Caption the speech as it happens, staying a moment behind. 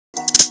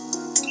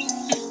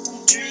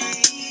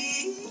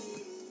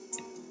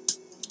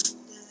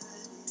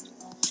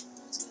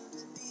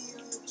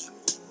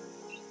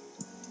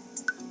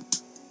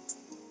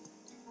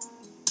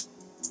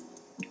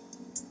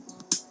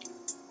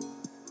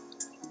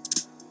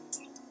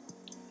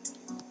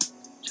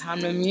Time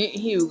to meet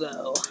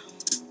Hugo.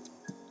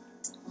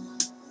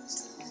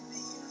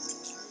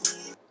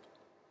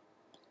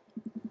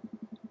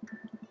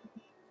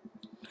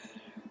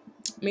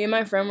 Me and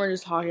my friend were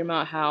just talking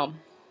about how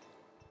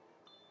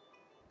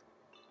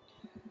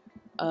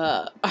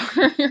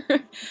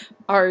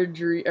our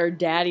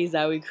daddies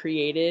that we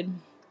created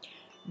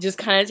just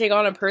kind of take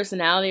on a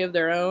personality of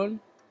their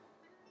own.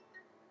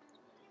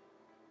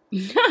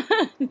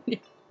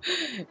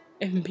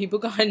 And people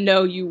gotta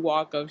know you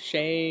walk of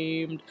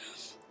shame.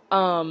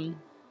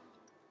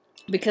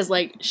 Because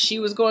like she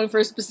was going for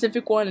a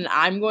specific one and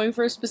I'm going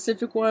for a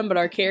specific one, but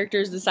our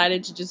characters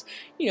decided to just,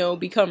 you know,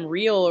 become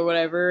real or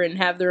whatever and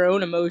have their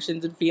own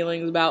emotions and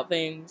feelings about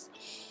things.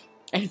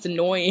 And it's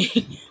annoying,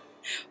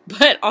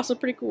 but also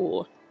pretty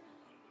cool.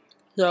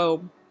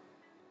 So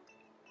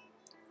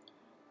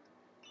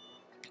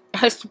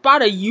I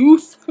spot a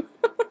youth.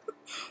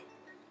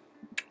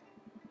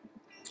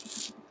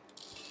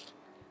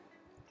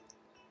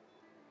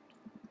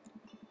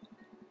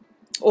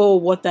 Oh,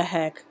 what the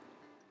heck?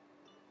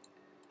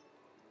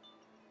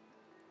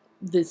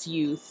 This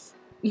youth.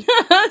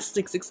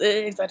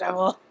 666, I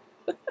devil.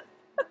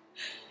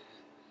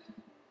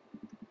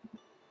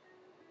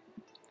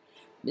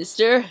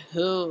 Mr.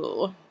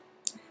 Who?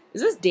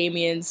 Is this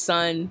Damian's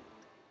son?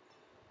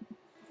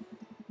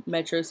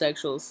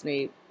 Metrosexual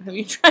Snape. Have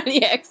you tried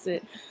the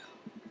exit?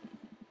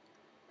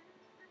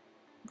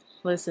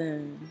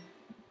 Listen.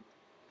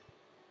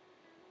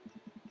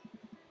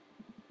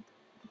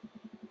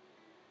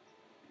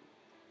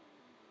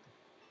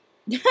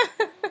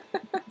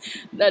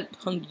 That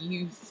punk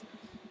youth.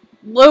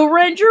 Low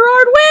rent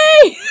Gerard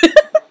way!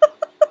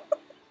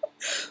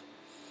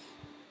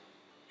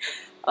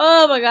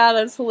 Oh my god,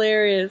 that's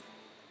hilarious.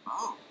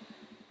 Oh.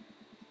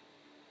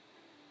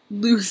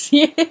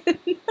 Lucian.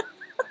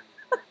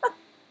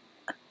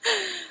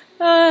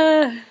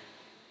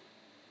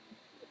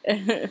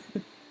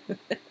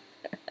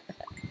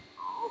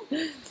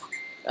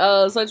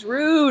 Oh, such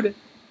rude.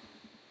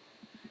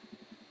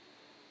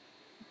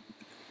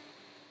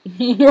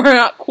 We're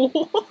not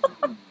cool.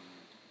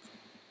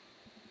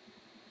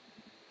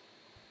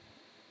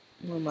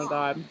 Oh my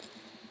god.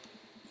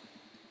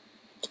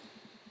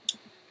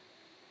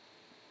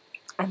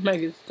 I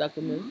might get stuck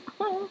in this.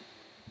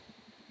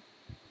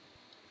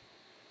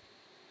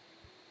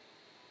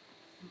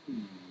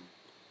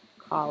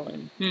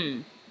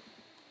 Colin.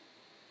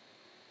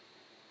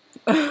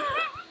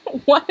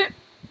 What?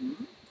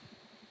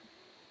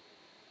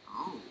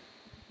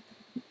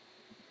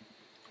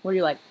 What are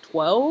you, like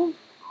 12?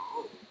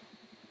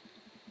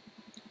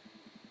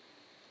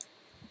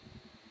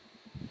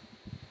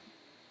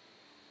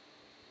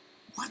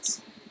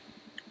 What?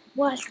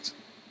 What?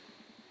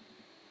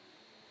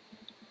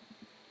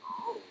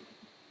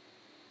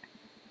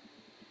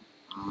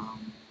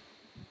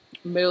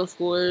 Middle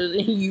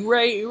schoolers. You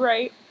right, you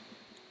right.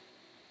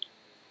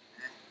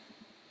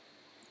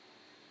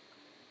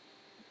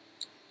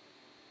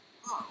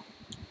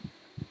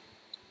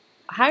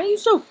 How are you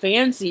so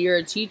fancy? You're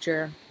a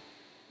teacher.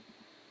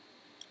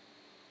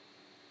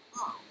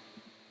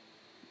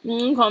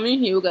 Call me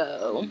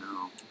Hugo.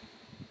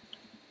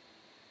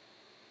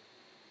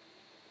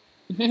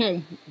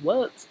 No.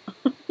 What?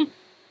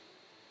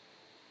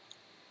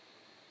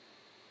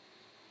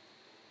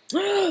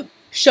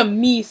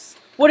 Shamise,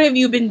 what have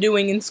you been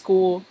doing in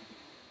school?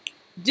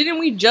 Didn't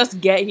we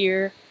just get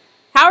here?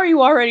 How are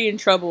you already in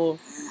trouble?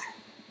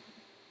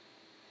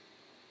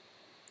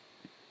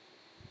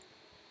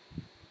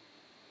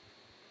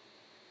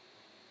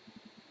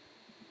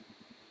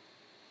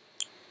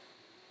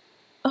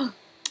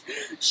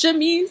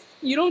 Shamise,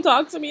 you don't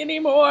talk to me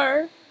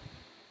anymore.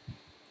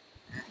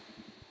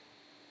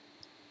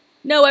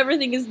 No,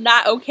 everything is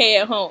not okay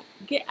at home.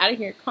 Get out of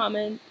here,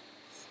 comment.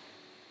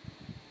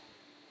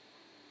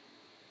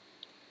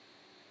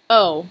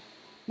 Oh.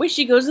 Wait,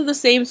 she goes to the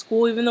same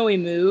school even though we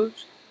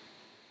moved?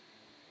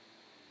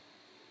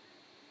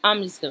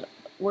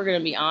 We're gonna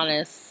be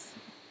honest.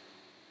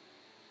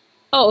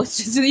 Oh, it's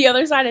just to the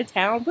other side of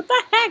town? What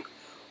the heck?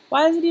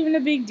 Why is it even a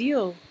big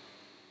deal?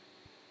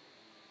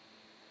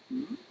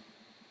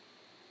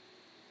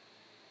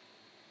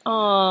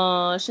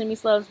 Aww,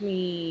 Shamise loves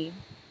me.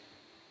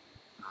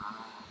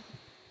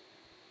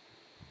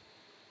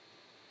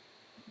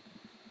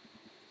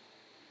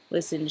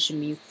 Listen,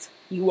 Shamise,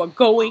 you are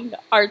going to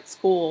art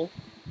school.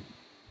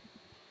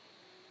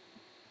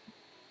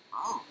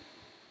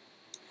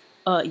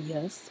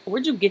 Yes.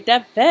 Where'd you get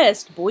that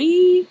vest,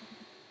 boy?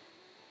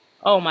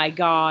 Oh my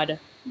god.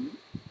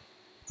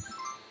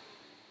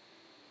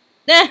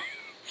 Oh,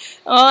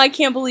 I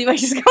can't believe I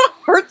just got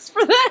hearts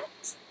for that.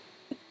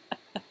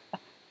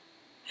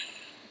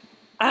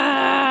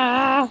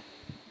 Ah.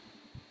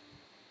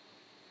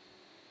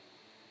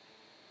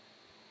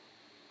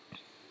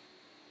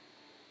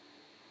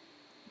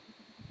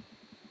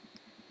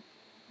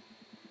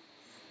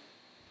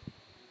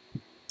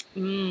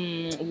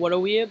 What are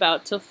we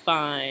about to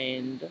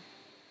find?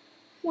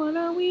 What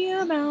are we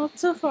about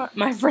to find?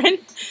 My friend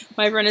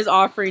is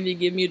offering to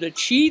give me the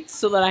cheats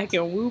so that I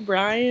can woo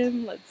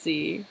Brian. Let's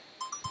see.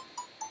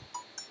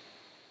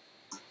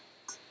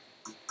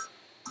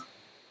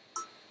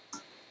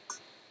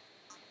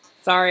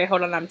 Sorry,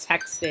 hold on, I'm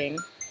texting.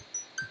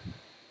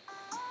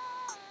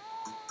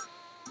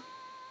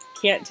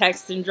 Can't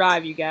text and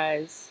drive, you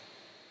guys.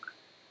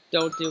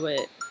 Don't do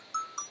it.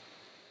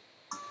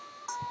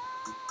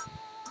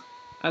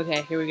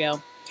 Okay, here we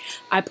go.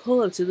 I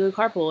pull up to the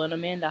carpool and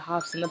Amanda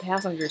hops in the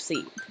passenger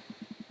seat.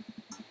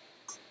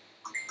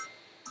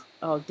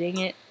 Oh, dang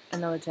it.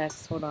 Another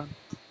text. Hold on.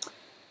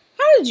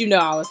 How did you know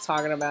I was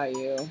talking about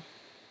you?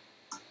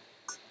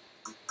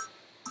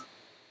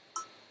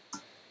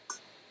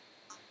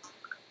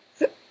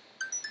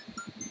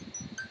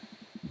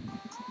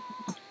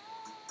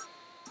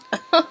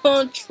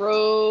 Oh,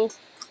 true.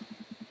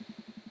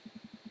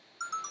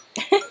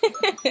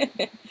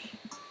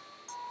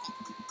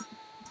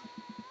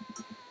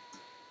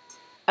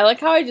 I like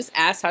how I just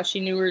asked how she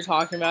knew we were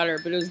talking about her,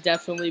 but it was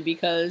definitely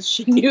because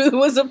she knew it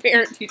was a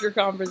parent-teacher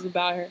conference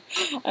about her.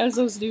 I'm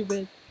so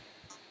stupid.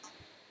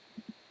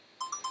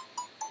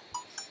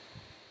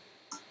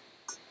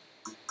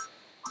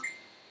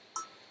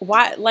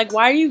 Why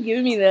are you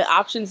giving me the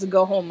options to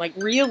go home? Like,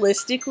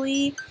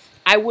 realistically,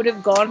 I would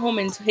have gone home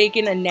and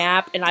taken a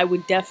nap, and I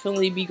would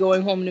definitely be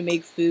going home to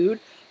make food.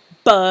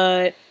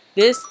 But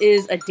this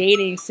is a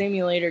dating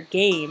simulator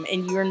game,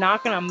 and you're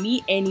not going to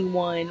meet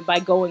anyone by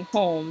going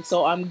home,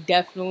 so I'm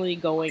definitely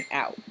going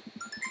out.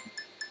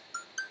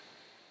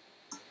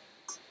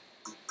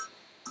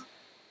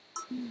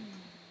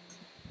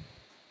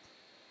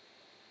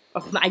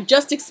 Oh, I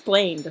just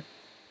explained.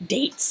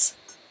 Dates.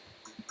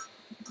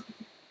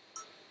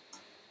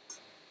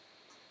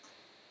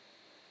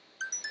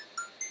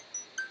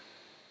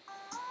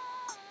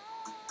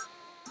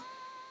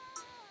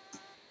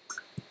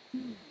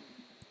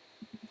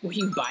 Will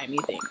you buy me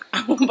thing?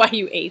 I won't buy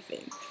you a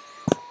thing.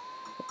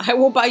 I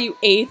will buy you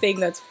a thing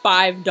that's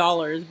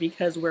 $5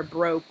 because we're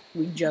broke.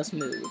 We just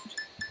moved.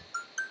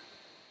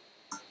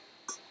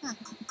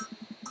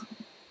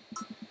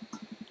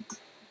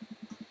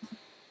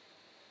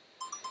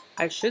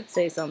 I should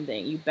say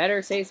something. You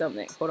better say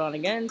something. Hold on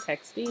again.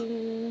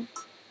 Texting.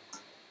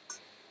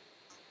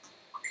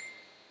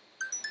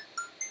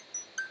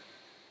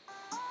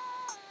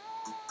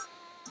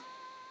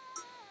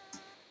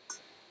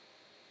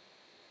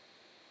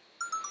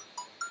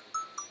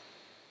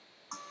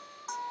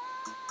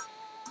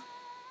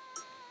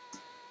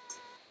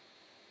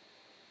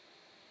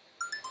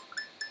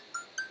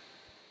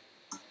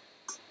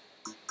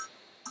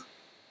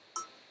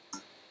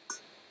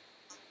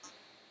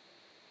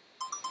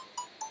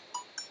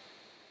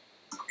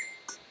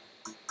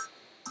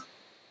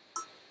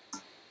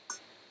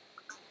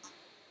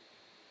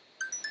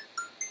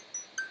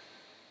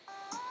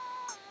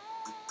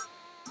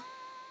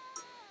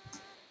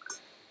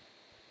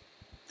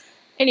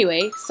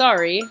 Anyway,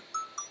 sorry.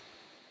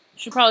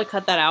 Should probably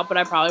cut that out, but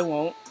I probably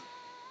won't.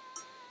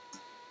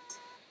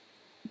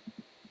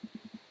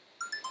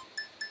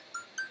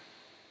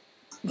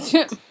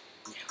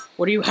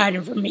 What are you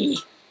hiding from me?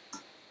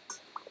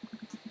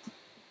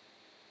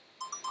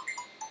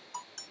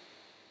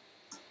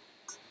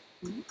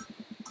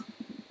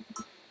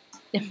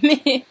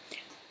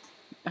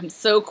 I'm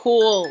so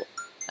cool.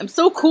 I'm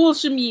so cool,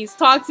 Shamise.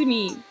 Talk to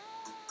me.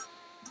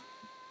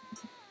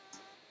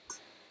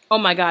 Oh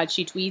my god,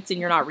 she tweets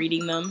and you're not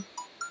reading them.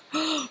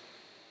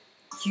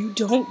 You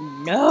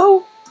don't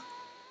know?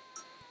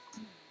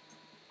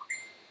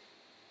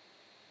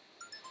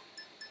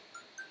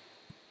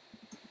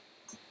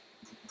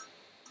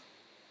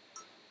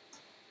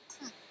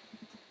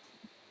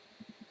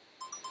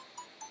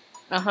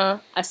 Uh-huh.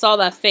 I saw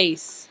that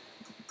face.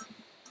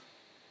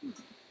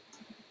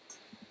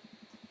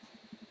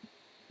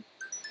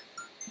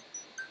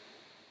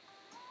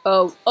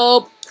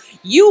 Oh,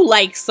 you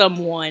like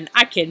someone.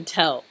 I can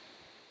tell.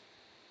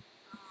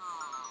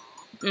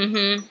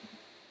 Mm-hmm.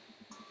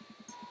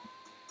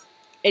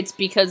 It's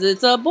because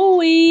it's a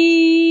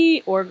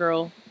boy or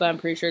girl, but I'm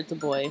pretty sure it's a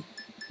boy.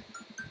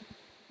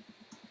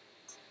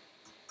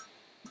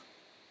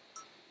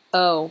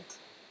 Oh.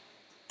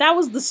 That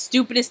was the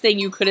stupidest thing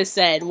you could have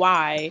said.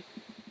 Why?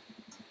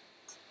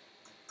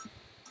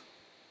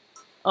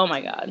 Oh my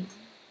god.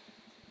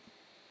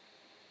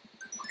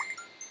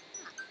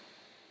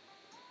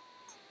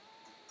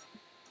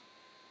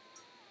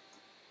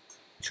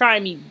 Try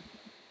me.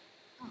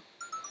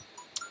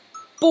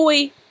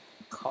 Boy.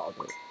 Called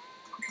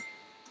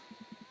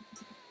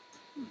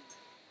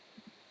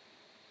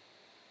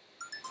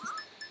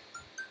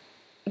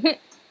it.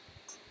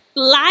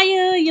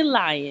 Liar, you're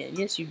lying.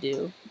 Yes, you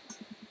do.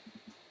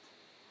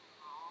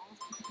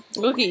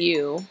 Look at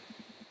you.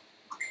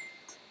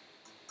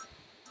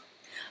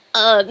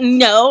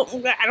 No.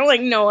 I don't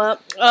like Noah.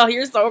 Oh,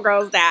 you're so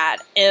gross, Dad.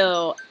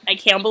 Ew. I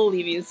can't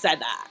believe you said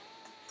that.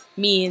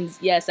 Means,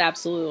 yes,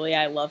 absolutely,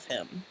 I love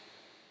him.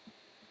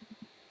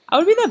 I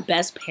would be the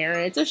best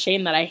parent. It's a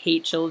shame that I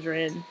hate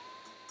children.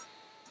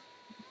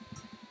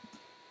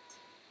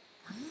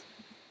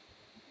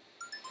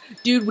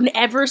 Dude,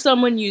 whenever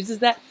someone uses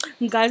that,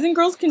 guys and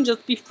girls can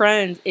just be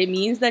friends. It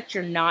means that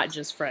you're not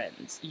just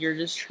friends. You're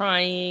just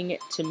trying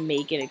to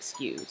make an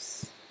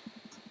excuse.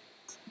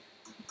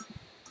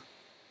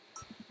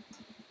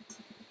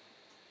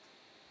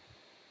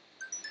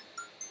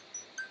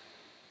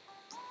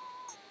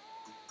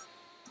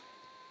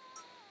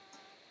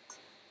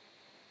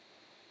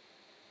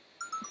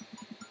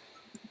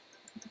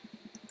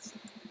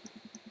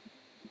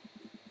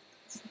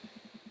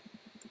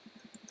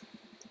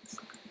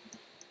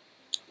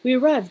 We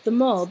arrived at the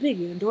mall, a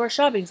big indoor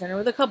shopping center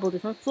with a couple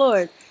different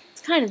floors.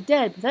 It's kind of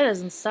dead, but that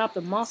doesn't stop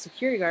the mall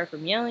security guard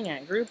from yelling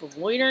at a group of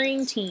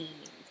loitering teens.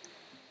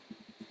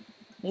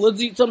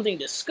 Let's eat something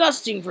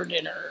disgusting for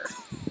dinner.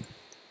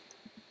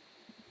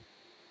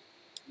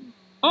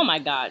 Oh my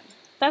god.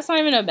 That's not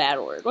even a bad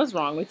word. What's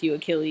wrong with you,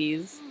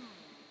 Achilles?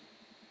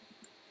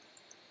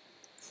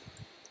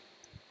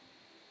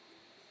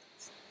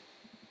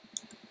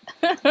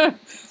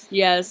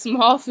 Yeah,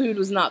 small food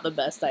was not the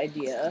best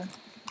idea.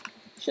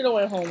 Should have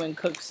went home and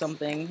cooked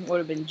something. Would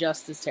have been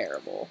just as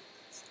terrible.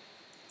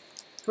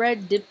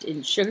 Bread dipped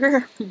in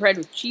sugar. Bread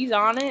with cheese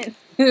on it.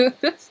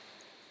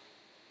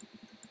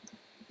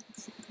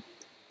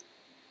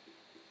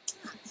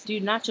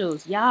 Dude,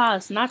 nachos.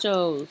 Yes,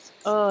 nachos.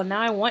 Oh,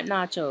 now I want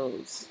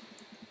nachos.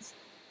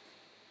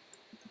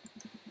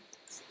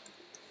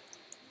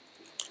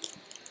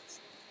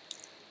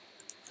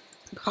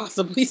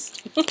 Possibly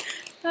still.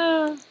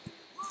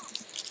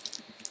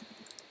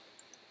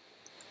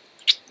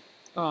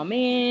 Oh,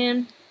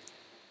 man.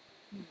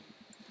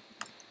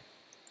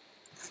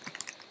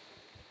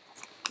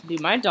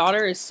 Dude, my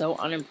daughter is so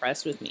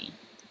unimpressed with me.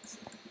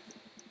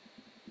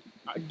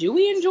 Do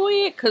we enjoy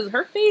it? Because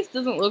her face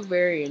doesn't look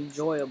very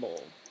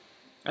enjoyable.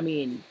 I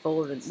mean,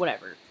 full of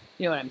whatever.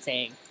 You know what I'm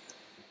saying.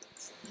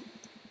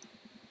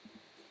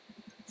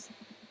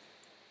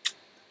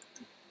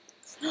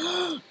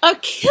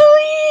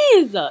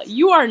 Achilles!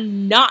 You are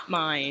not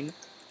mine.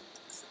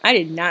 I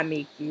did not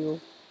make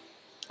you.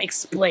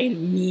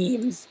 Explain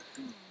memes.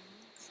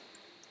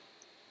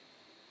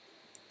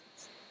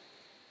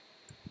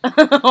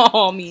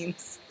 Oh,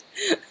 memes.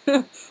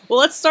 Well,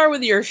 let's start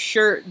with your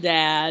shirt,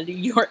 Dad.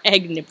 Your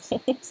egg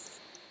nipples.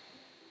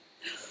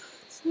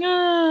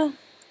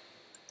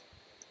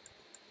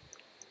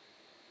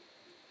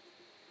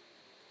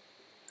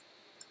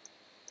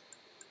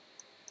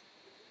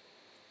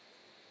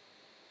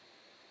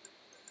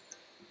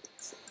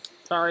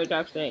 Sorry,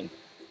 texting.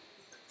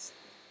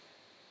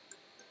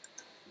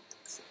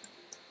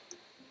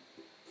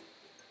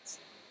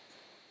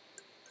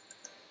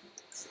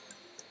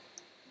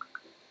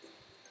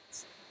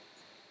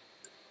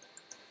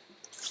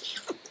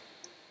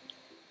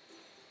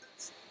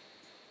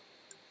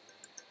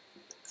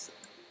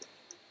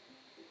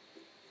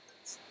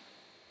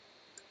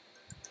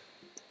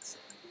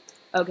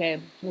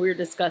 Okay, we're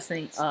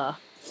discussing our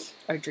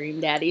dream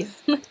daddies.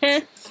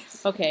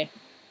 Okay.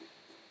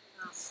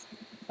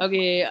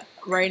 Okay,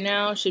 right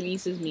now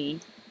Shamise is me.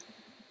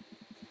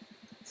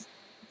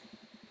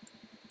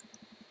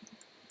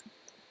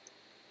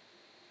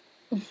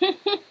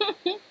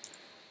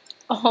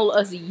 All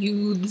us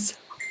youths.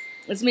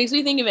 This makes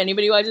me think of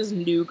anybody who watches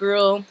New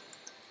Girl.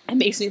 It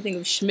makes me think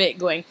of Schmidt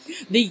going,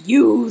 the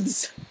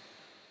youths.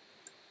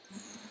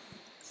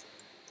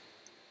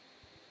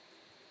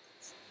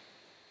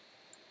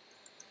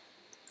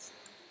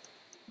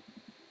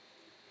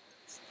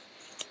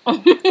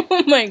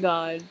 Oh my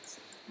god.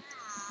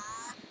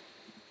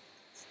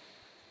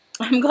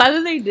 I'm glad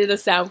that they did a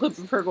sound clip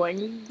of her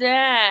going,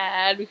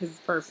 Dad, because it's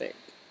perfect.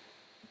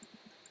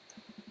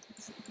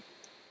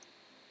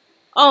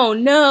 Oh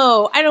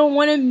no, I don't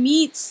want to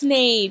meet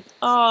Snape.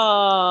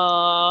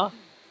 Aww.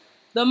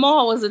 The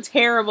mall was a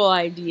terrible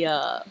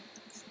idea.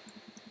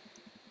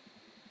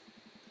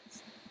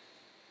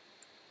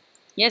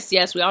 Yes,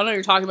 yes, we all know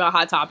you're talking about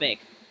Hot Topic.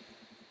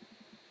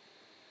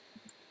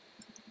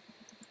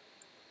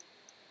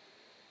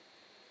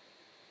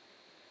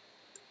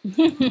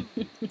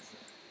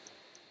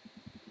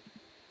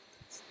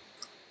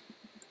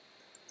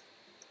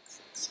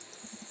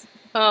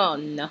 Oh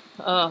no.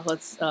 Oh,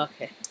 let's.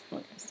 Okay. I'm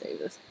gonna save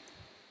this.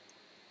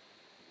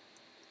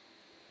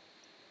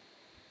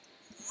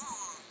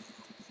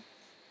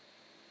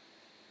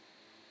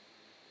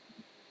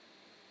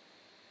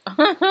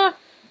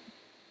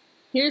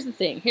 Here's the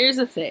thing. Here's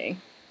the thing.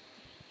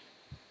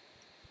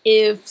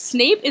 If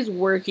Snape is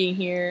working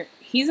here,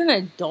 he's an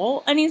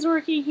adult and he's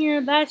working here,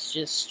 that's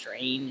just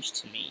strange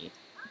to me.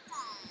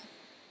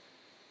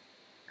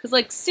 Because,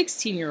 like,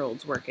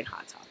 16-year-olds work at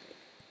Hot Topic.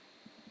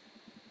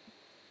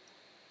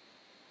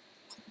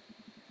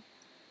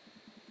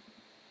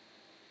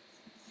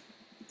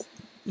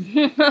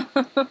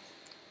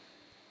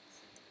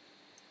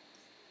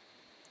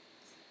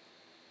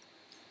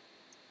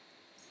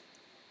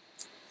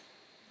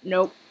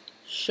 Nope.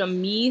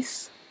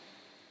 Shamise.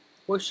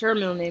 What should her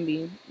middle name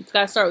be? It's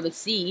gotta start with a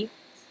C.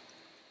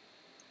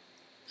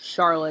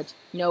 Charlotte.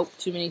 Nope.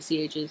 Too many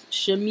CHs.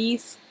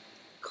 Shamise.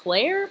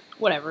 Claire?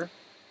 Whatever.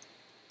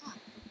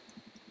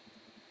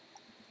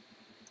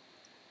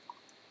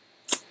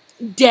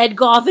 Dead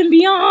Goth and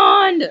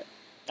Beyond!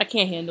 I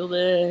can't handle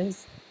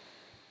this.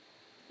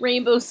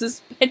 Rainbow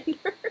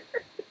Suspender.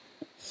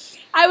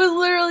 I was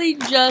literally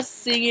just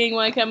singing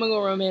My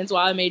Chemical Romance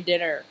while I made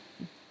dinner.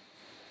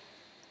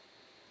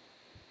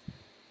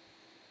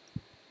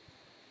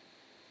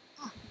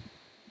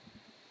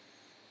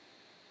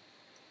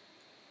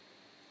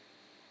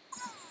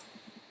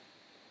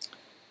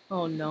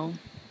 Oh no.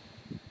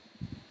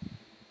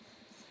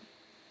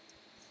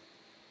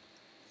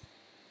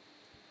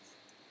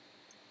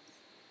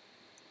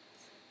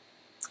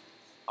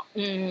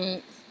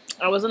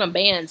 was in a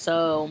band,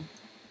 so...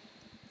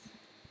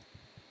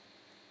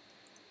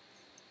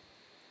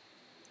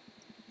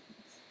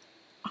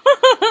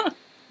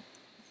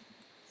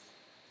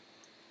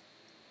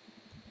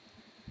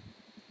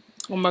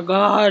 Oh my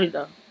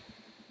god.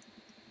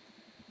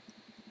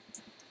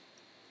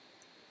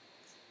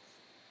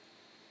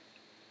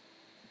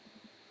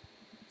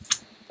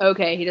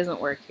 Okay, he doesn't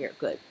work here.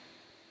 Good.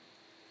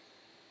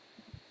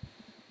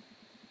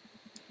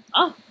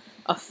 Oh,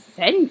 a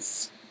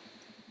fence.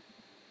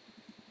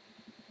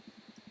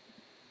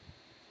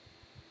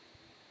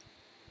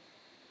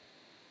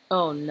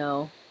 Oh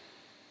no.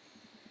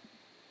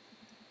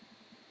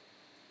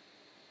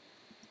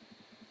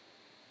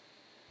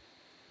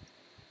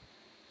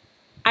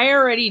 I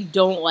already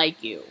don't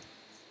like you.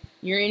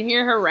 You're in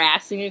here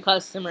harassing a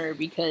customer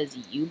because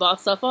you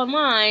bought stuff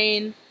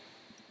online.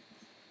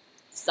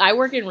 I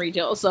work in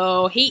retail,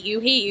 so hate you,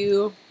 hate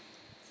you.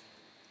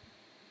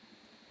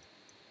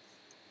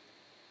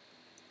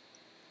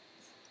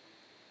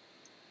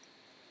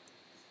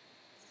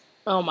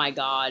 Oh my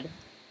god.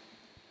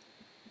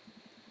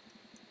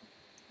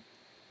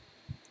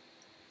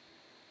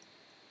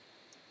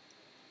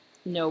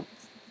 Nope.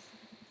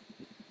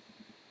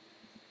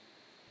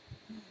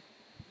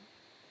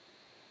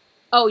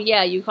 Oh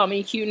yeah, you call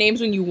me cute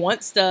names when you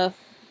want stuff.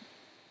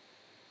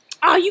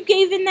 Oh, you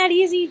gave in that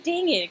easy?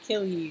 Dang it,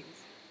 Achilles.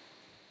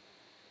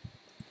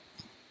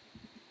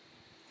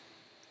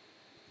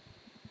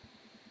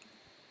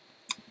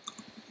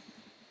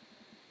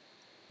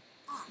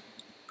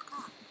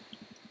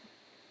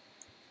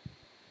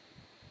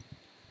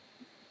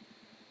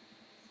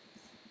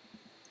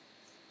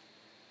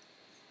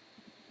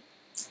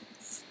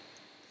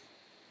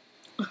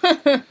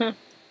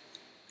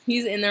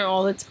 He's in there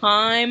all the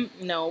time.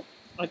 No,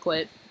 I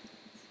quit.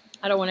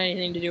 I don't want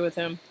anything to do with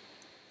him.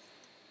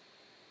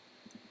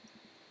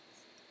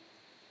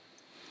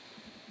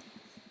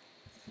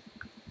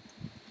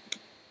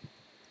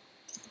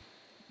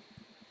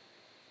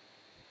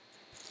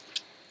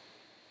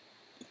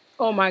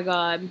 Oh my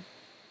god.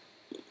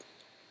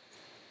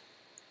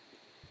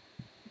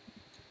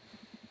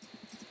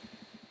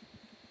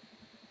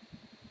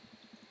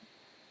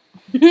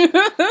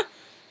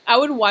 I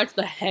would watch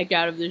the heck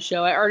out of this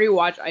show. I already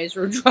watched Ice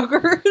Road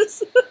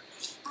Truckers.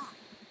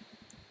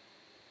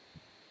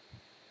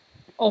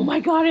 Oh my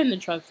god, and the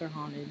trucks are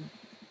haunted.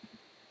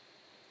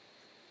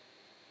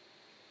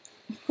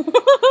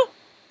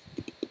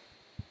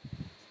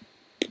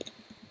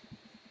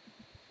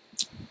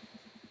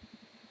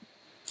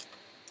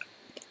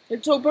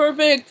 It's so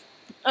perfect.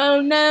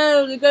 Oh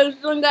no, the ghost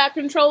done got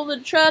control of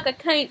the truck. I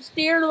can't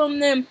steer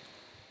them.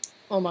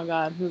 Oh my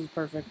god, this is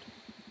perfect.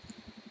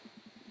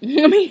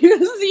 I mean,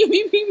 this is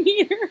EVP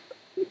meter.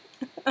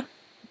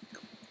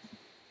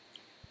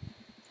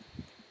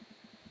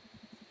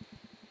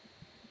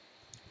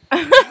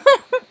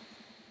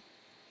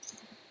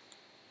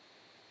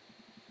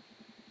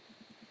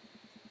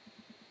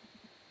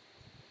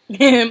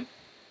 Him.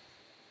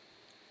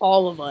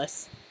 All of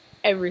us.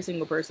 Every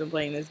single person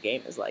playing this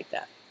game is like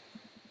that.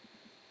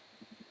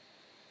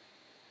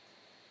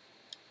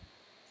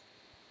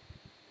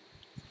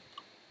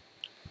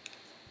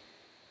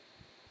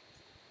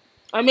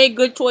 I made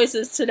good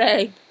choices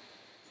today.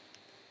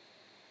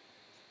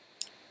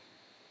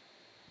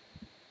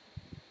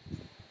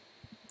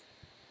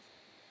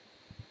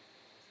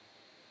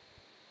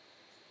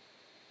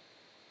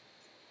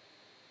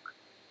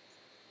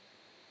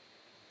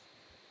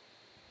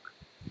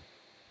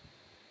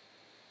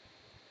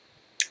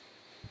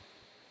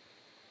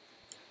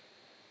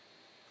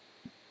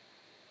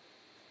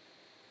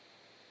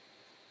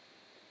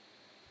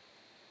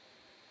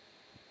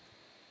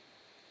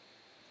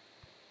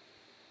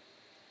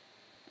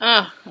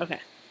 Ah,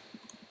 okay.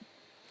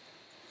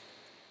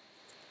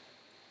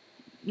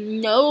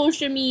 No,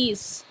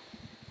 Shamise.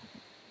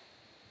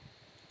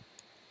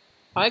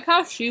 I like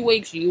how she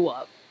wakes you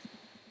up.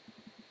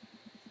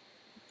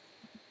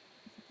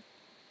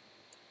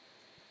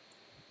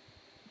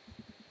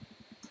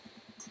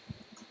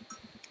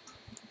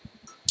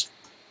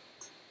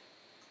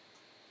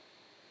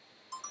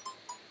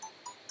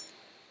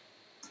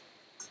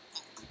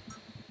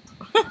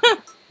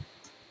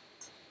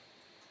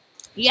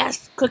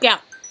 Yes, cookout.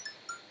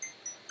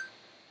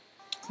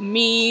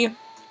 Me. Oh,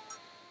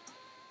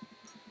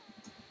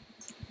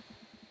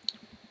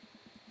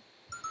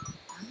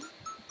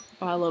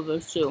 I love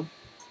those too.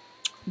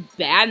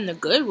 Bad in a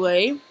good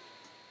way.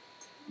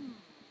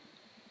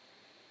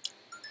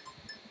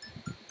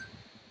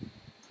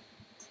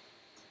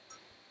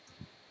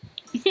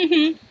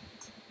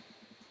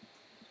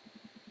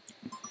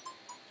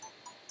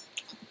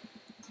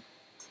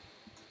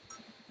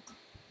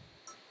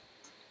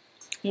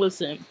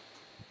 Listen,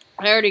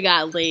 I already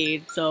got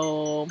laid,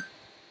 so...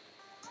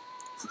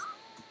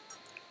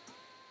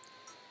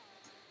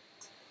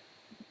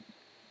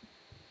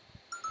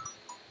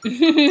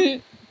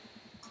 I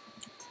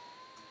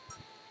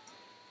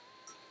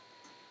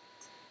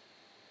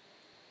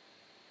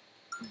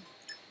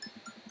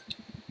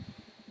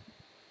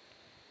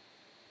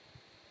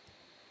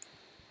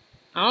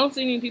don't don't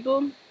see any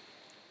people.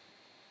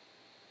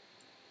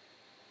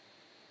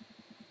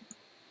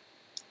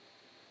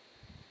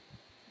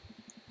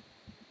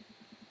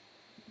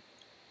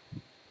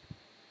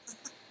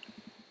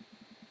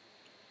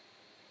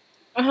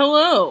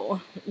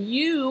 Hello.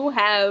 You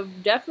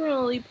have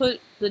definitely put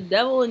the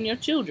devil in your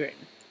children.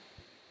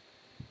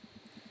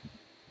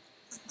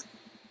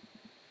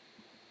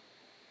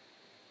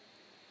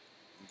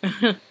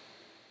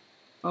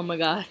 Oh my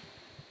god.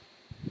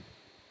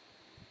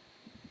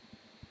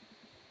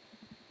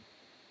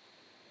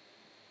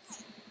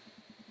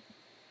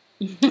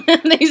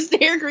 They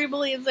stare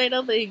creepily and say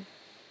nothing.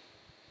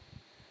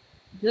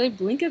 Do they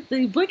blink at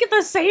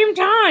the same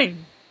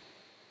time?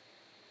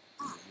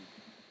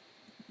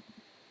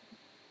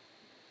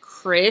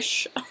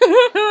 Krish.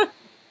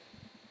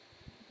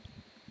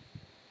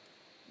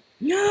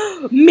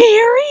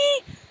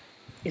 Mary?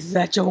 Is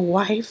that your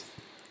wife?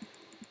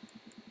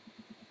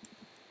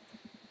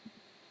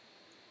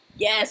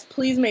 Yes,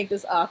 please make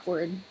this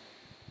awkward.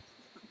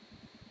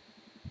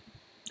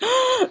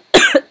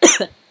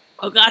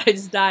 Oh god, I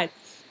just died.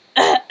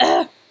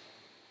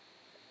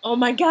 Oh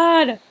my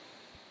god.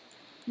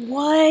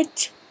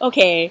 What?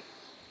 Okay.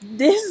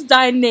 This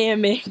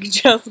dynamic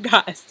just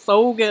got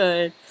so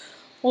good.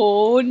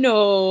 Oh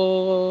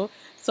no.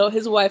 So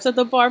his wife's at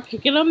the bar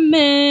picking a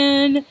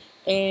man,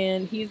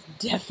 and he's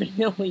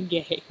definitely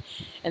gay.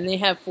 And they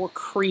have 4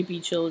 creepy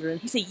children.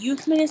 He's a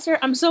youth minister?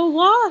 I'm so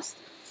lost.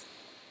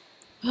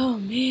 Oh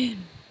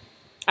man.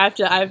 I have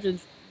to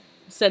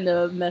send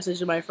a message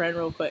to my friend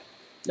real quick.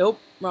 Nope,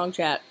 wrong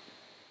chat.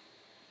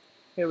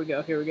 Here we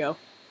go.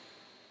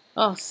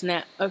 Oh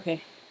snap.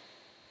 Okay.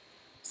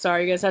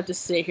 Sorry, you guys have to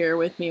sit here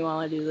with me while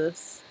I do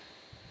this.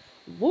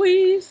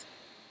 Boys.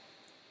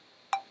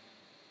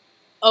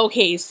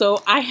 Okay,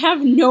 so I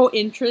have no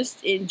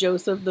interest in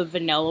Joseph the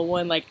vanilla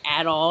one, like,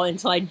 at all,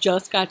 until I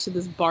just got to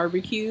this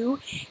barbecue,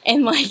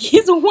 and, like,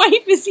 his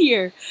wife is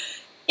here.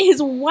 His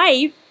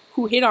wife,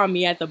 who hit on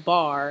me at the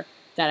bar,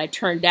 that I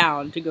turned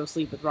down to go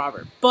sleep with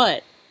Robert.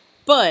 But,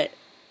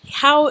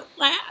 how,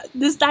 like,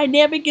 this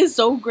dynamic is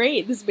so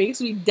great. This makes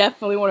me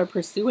definitely want to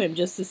pursue him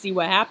just to see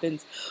what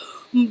happens.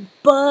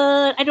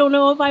 But I don't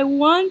know if I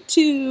want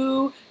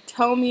to.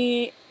 Tell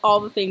me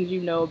all the things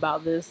you know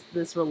about this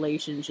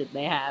relationship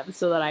they have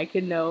so that I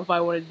can know if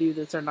I want to do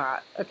this or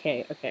not.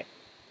 Okay.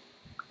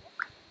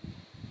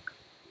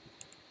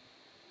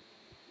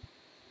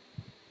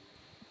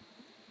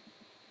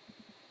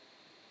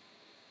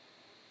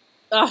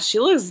 Oh, she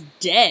looks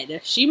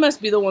dead. She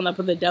must be the one that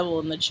put the devil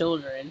in the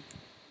children.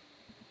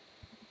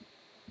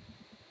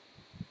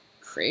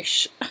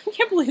 Krish. I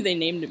can't believe they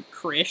named him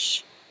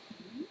Krish.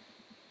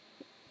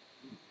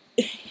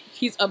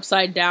 He's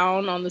upside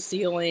down on the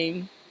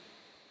ceiling.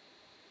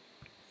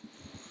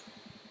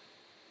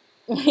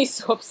 He's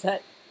so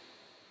upset.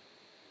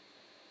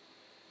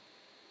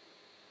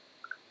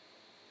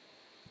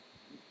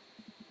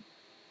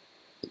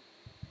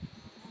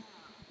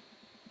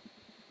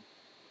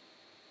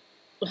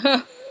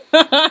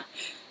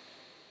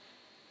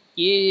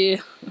 Yeah.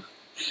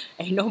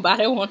 Ain't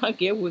nobody wanna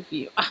get with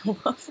you. I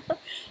love her.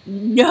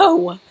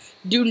 No!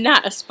 Do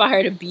not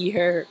aspire to be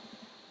her.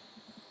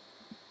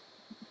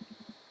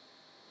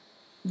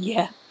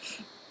 Yeah.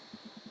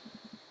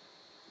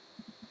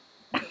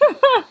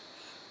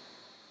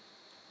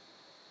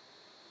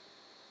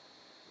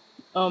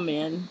 Oh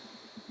man.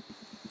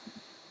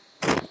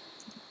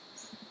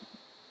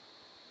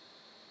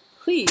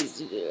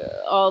 Please,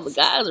 all the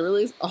guys are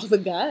released. All the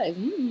guys.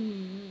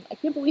 I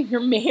can't believe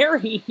you're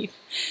married.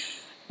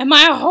 Am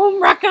I a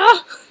home wrecker?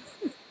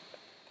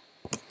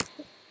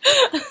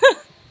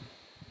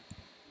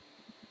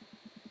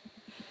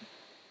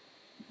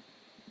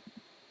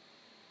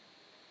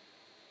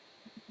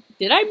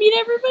 Did I meet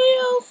everybody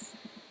else?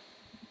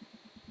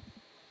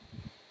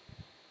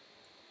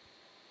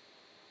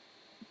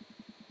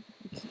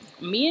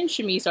 Me and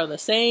Shamise are the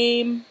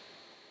same.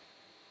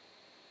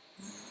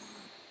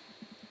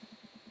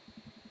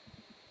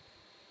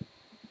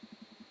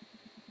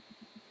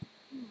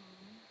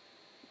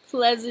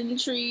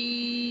 Pleasantry.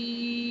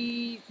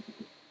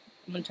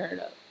 I'm gonna turn it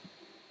up.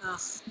 Ugh.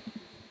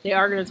 They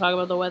are gonna talk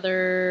about the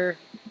weather.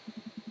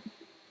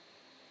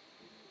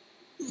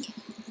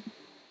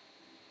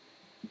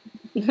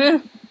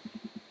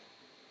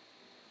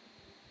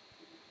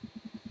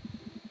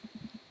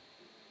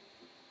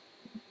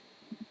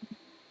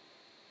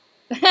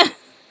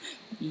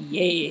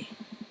 Yeah.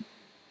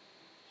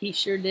 He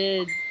sure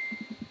did.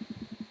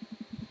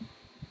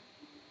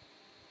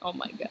 Oh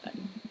my god.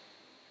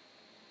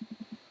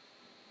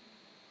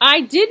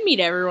 I did meet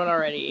everyone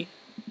already.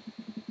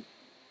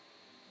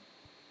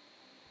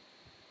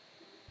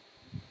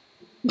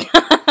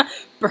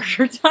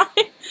 Burger time?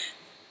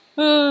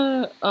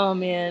 Oh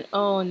man.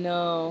 Oh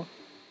no.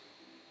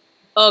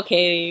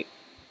 Okay.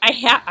 I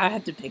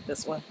have to pick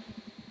this one.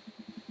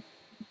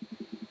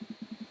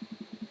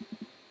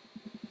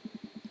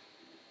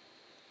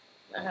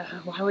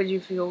 Why would you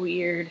feel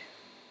weird?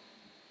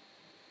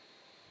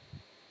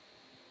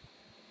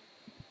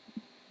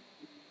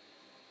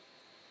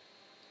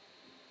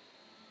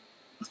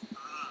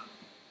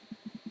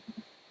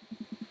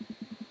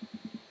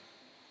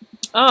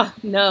 Oh,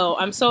 no.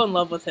 I'm so in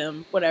love with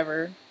him.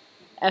 Whatever.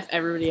 F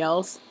everybody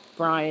else.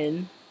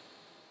 Brian.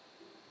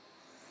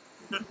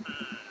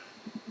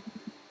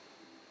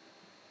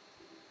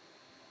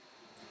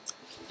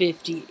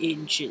 50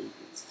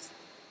 inches.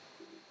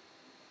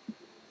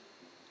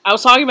 I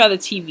was talking about the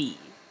TV.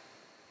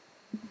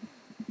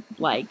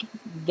 Like,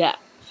 that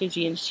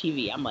 50-inch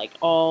TV. I'm like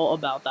all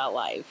about that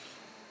life.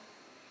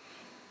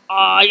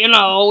 You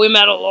know, we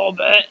met a little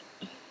bit.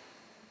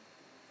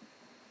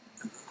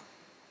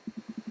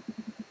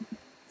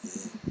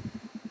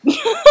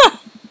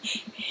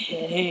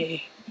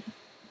 Hey.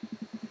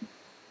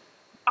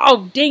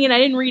 Oh, dang it, I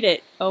didn't read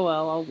it. Oh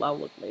well, I'll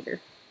look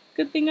later.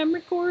 Good thing I'm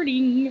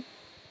recording.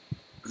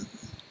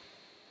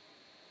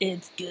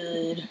 It's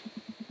good.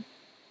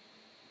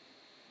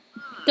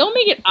 Don't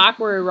make it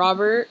awkward,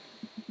 Robert.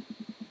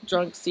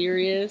 Drunk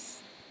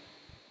serious.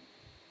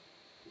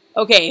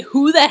 Okay,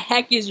 who the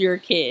heck is your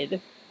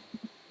kid?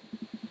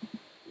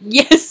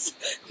 Yes!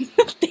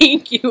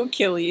 Thank you,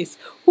 Achilles.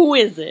 Who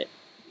is it?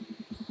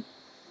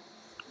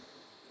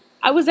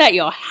 I was at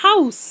your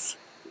house.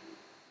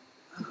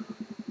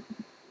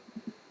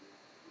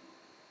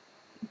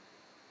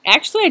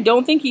 Actually, I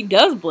don't think he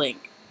does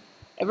blink.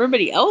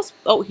 Everybody else?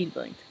 Oh, he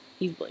blinked.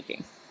 He's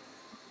blinking.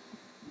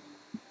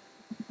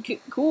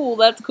 Cool,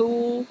 that's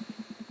cool.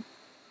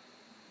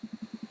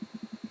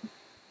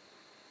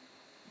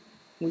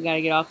 We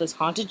gotta get off this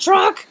haunted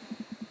truck!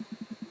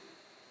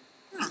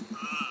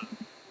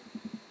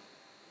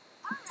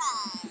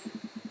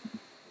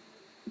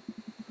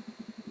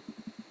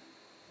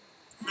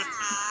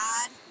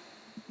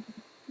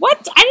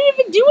 What? I didn't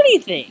even do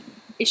anything.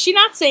 Is she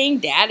not saying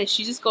dad? Is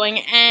she just going,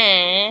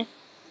 eh?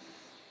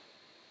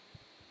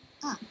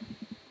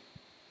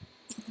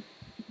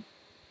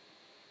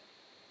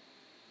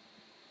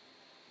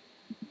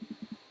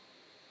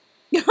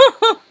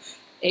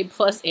 A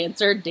plus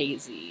answer,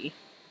 Daisy.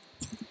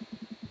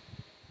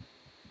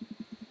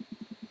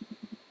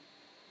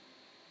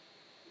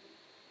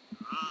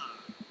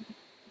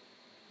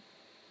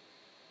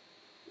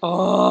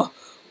 Oh,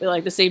 we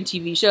like the same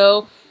TV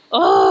show.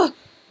 Oh,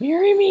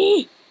 marry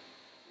me.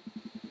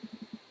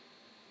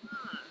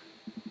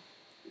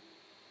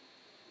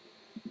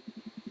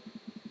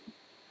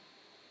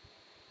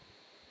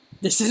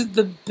 This is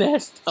the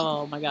best.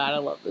 Oh my god, I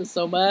love this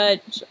so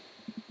much.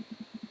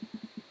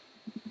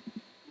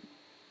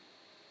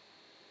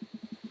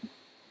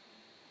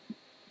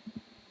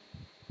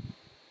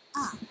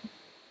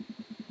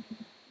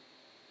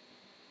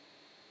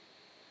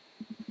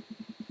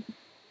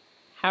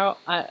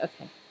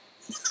 Okay.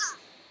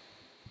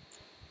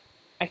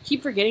 I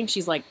keep forgetting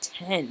she's like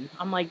 10.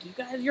 I'm like, you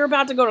guys, you're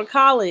about to go to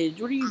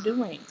college. What are you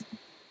doing?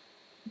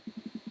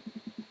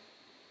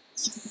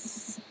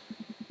 Yes.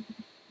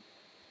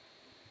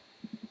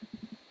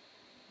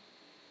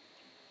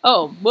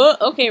 Oh, well,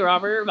 okay,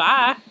 Robert,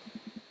 bye.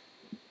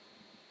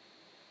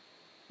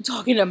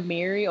 Talking to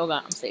Mary? Oh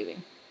god, I'm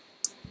saving.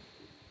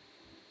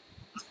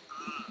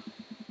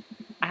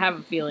 I have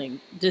a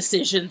feeling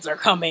decisions are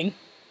coming.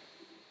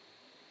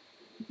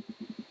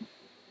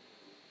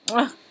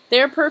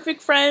 They're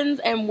perfect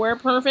friends, and we're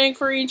perfect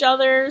for each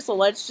other, so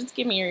let's just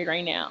get married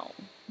right now.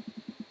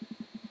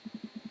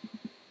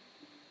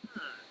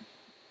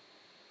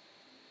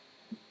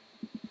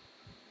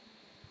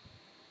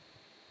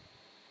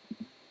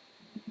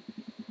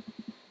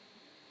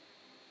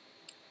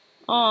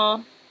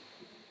 Aw.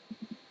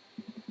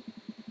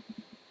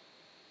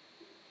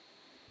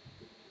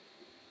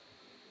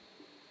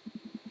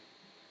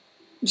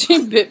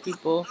 She bit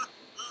people.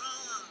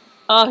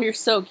 Oh, you're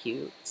so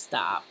cute.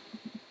 Stop.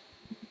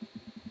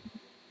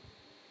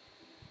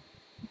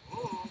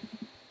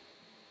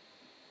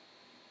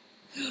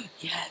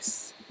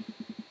 Yes.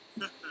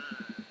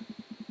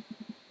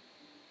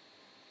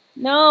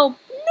 No.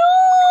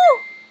 No!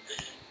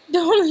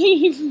 Don't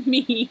leave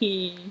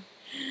me.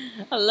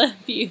 I love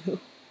you.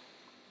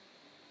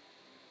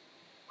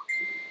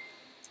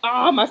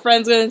 Oh, my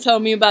friend's gonna tell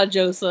me about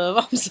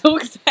Joseph. I'm so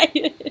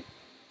excited.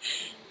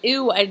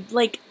 Ew, I'm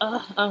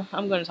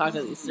gonna talk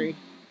to these three.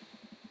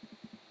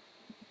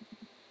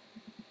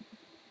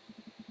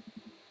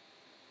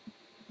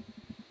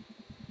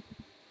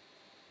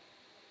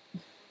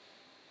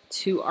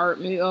 Two art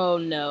movie. Oh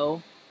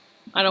no.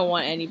 I don't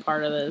want any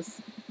part of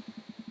this.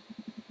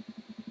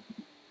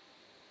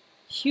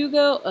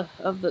 Hugo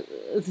of the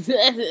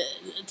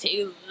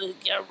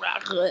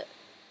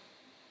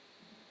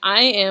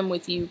I am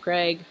with you,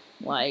 Craig.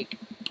 Like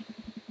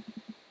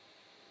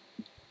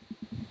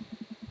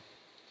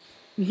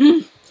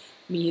me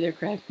either,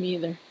 Craig. Me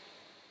either.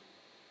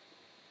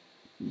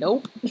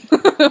 Nope.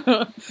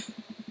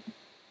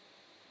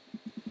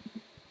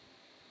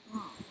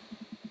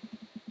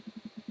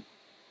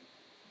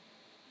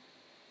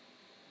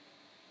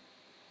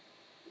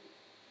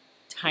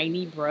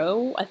 Tiny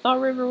bro? I thought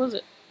River was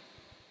a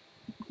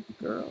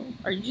girl.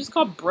 Are you just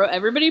called bro?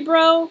 Everybody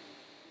bro?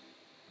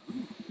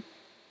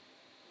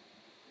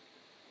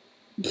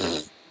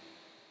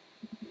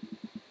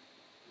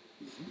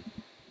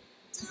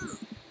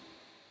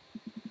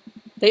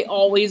 They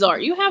always are.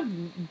 You have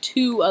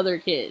 2 other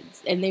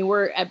kids, and they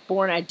were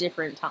born at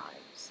different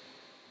times.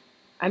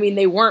 I mean,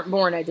 they weren't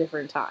born at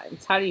different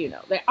times. How do you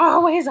know? They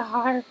always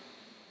are.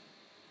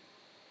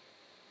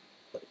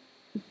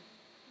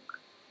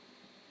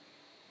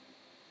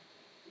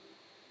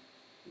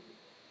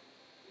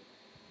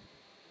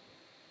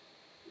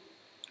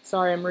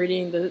 Sorry, I'm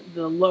reading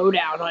the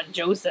lowdown on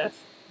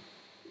Joseph.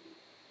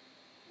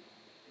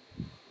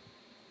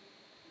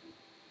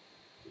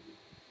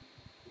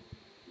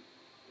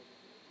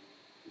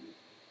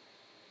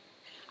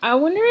 I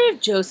wonder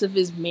if Joseph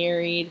is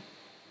married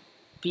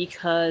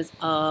because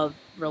of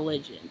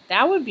religion.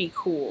 That would be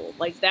cool.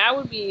 Like, that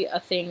would be a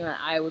thing that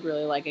I would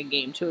really like a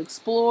game to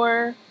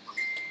explore.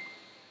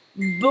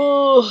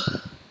 Boo!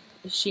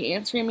 Is she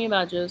answering me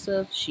about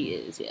Joseph? She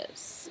is,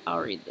 yes. I'll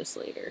read this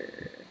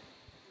later.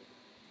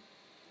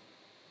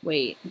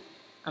 Wait,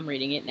 I'm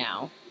reading it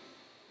now.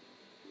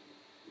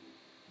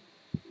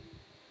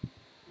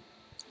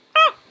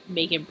 Ah,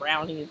 making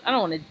brownies. I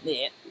don't want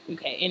to...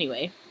 Okay,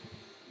 anyway.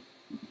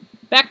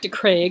 Back to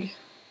Craig.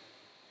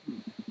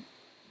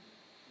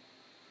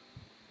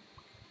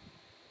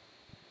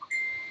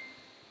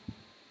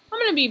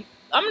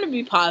 I'm gonna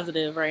be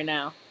positive right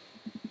now.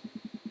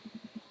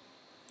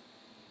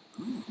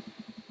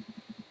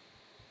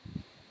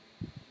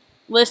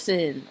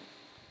 Listen,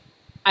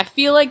 I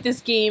feel like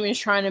this game is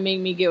trying to make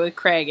me get with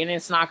Craig, and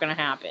it's not gonna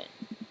happen.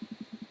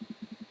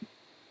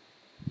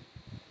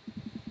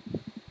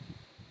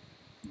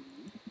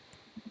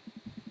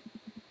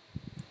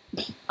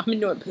 I've been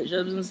doing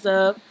push-ups and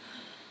stuff.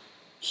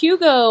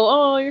 Hugo,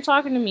 oh, you're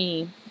talking to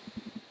me.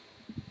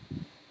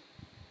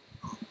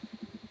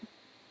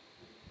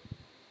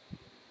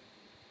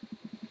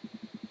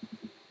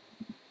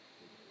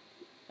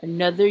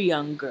 Another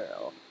young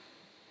girl.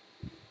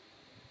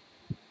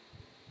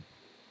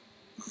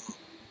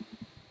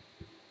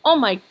 Oh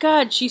my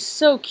god, she's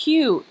so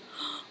cute.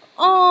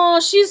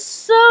 Oh, she's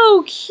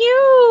so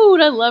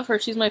cute. I love her.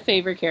 She's my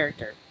favorite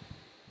character.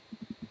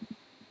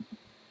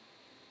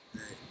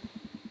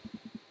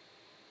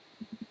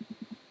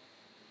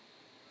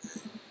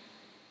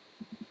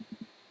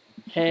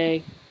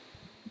 Hey.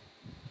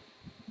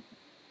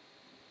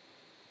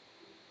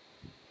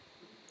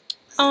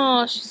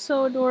 Oh, she's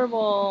so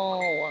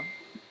adorable.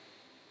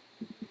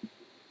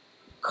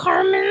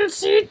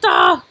 Carmencita!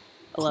 I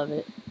love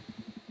it.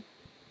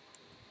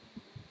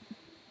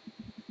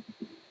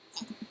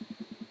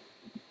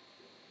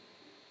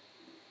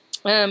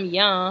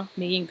 Yeah,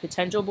 making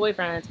potential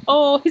boyfriends.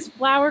 Oh, his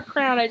flower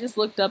crown. I just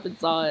looked up and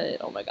saw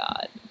it. Oh my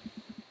god.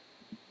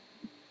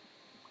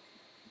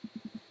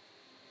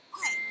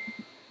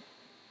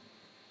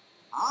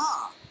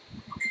 Ah.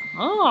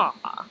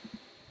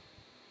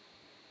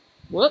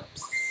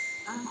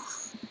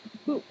 Whoops.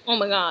 Ooh, oh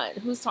my god,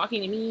 who's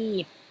talking to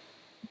me?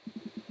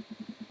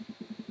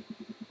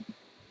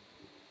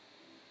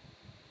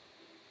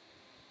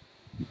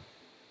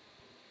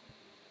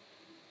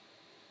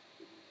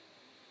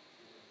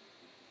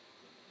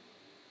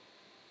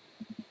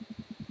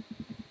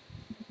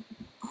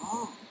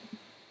 Oh.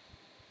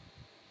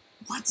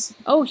 What?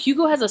 Oh,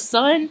 Hugo has a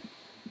son?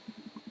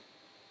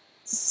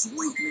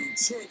 Sweet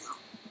manchego.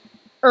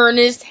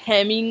 Ernest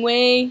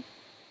Hemingway?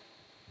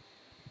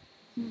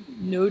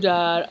 No,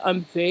 Dad,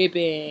 I'm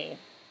vaping.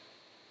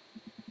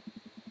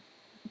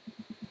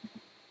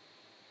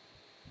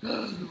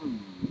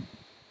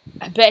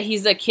 I bet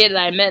he's a kid that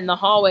I met in the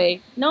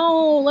hallway.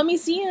 No, let me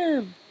see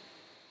him.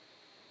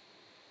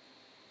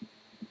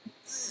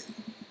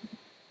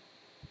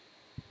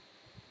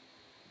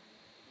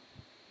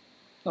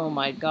 Oh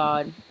my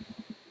god.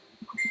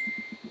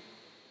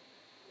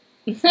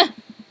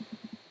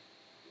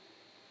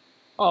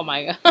 Oh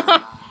my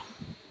god.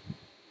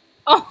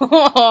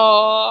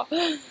 Oh,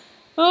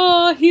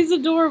 oh, he's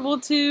adorable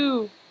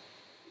too.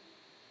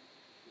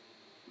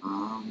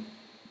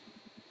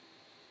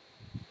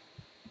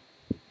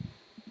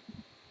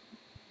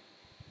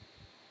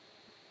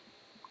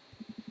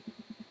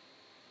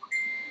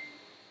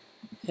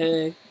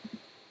 Hey.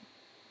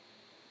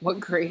 What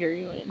grade are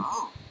you in?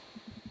 Oh.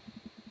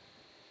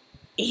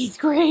 8th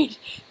grade.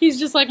 He's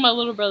just like my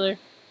little brother.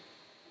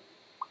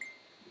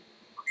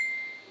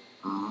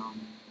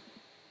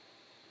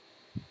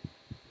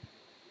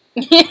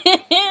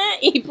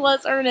 E+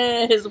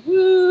 Ernest.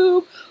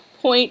 Woo!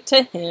 Point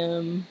to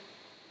him.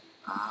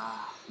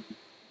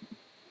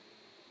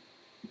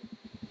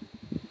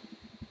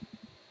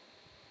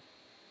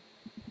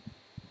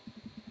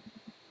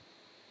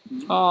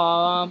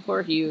 Aw,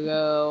 poor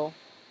Hugo.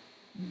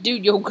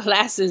 Dude, your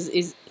glasses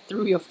is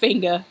through your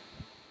finger.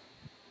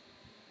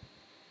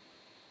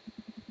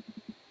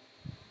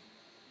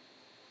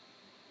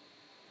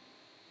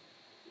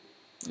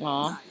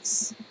 Aw.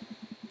 Nice.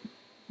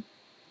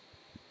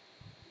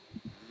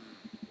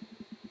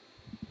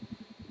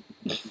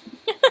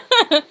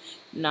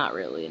 Not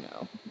really,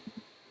 no.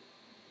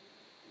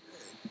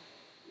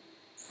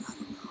 I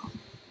don't know.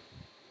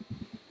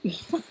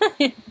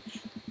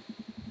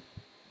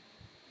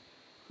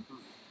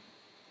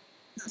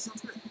 That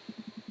sounds great.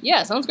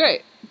 Yeah, sounds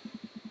great.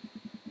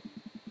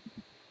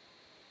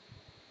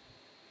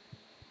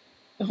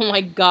 Oh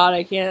my god,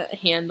 I can't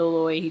handle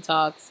the way he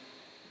talks.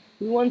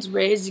 We once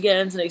raised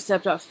against and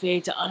accept our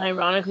fate to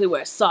unironically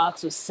wear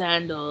socks with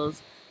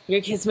sandals.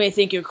 Your kids may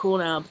think you're cool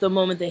now, but the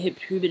moment they hit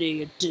puberty,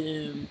 you're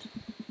doomed.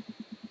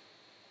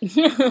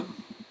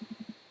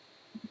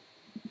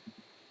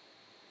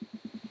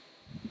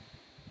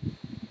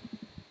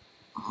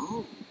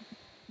 Oh.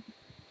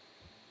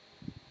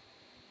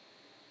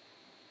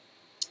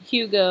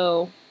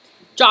 Hugo,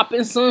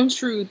 dropping some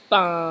truth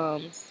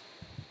bombs.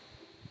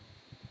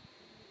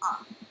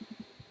 Ah.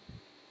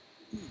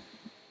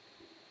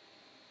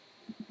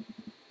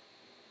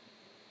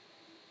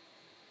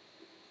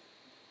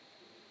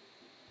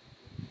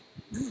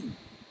 Mm.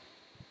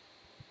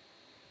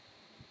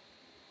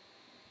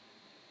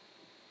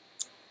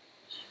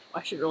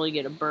 I should really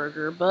get a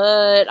burger,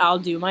 but I'll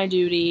do my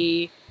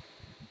duty.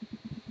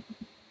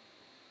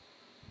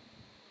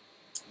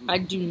 I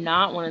do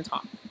not want to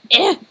talk.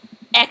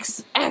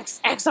 X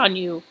on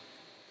you.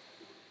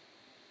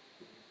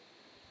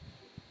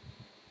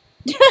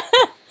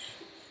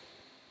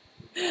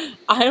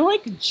 I'm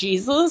like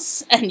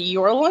Jesus, and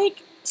you're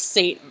like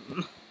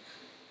Satan.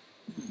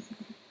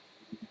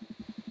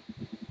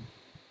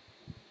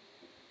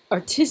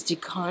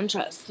 Artistic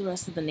contrast to the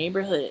rest of the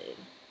neighborhood.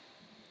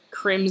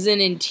 Crimson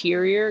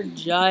interior?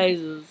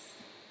 Jesus.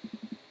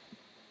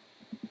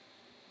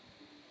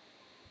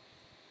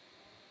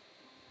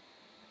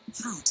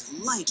 How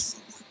delightful.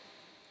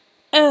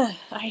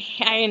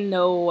 I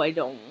know I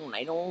don't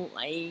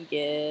like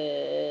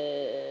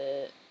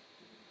it.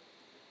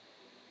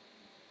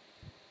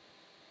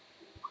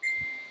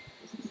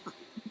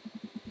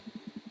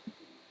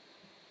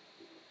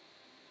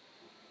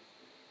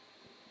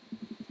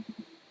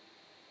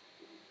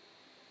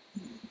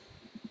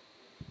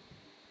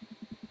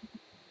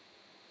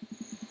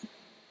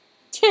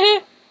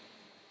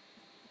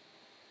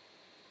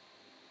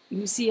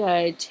 You see,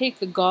 I take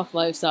the goth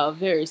lifestyle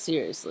very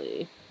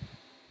seriously.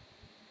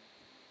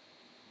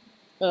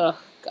 Ugh,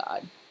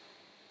 God.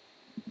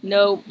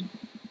 Nope.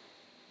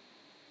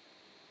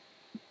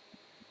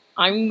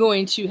 I'm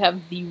going to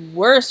have the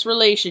worst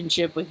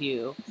relationship with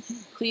you.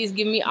 Please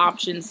give me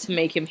options to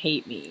make him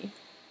hate me.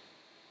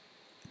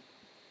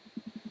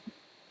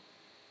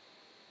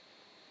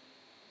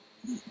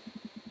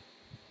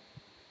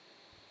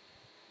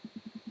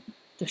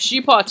 Does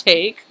she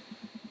partake?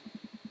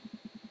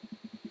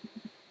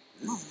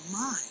 Oh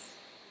my.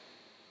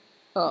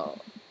 Oh.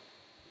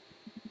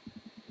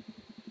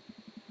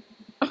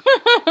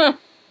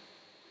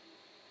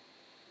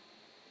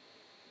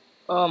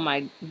 Oh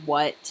my,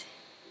 what?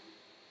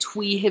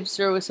 Twee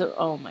hipster was so,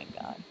 oh my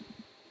god.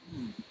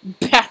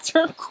 Bats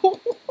are cool.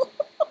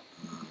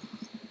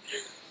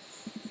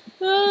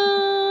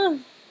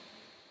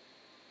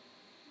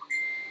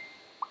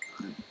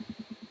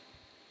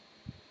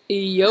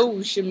 Yo,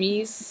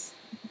 Shamise.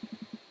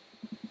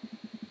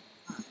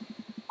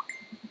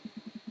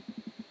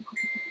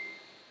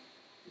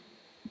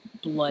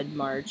 Blood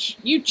March.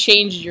 You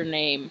changed your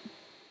name.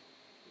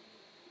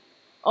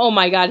 Oh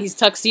my god, he's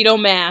Tuxedo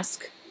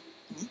Mask.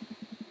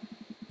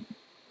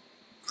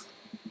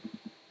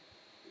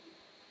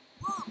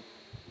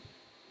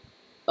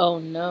 Oh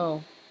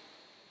no.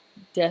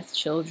 Death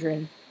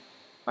Children.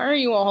 Why are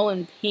you all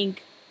in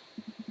pink?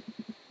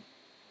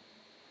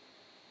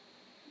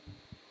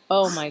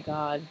 Oh my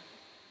god.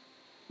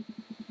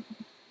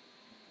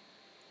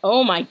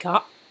 Oh my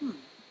god.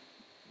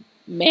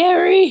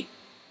 Mary!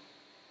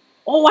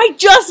 Oh, I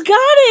just got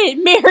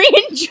it! Mary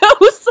and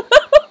Joseph!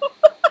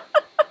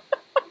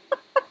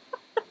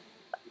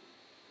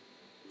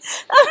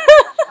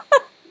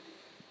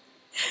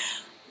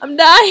 I'm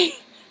dying.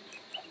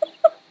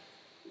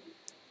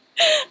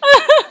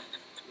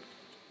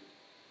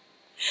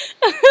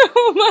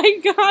 Oh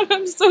my god,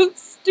 I'm so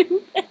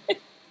stupid.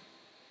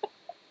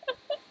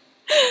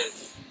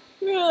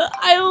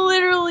 I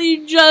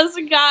literally just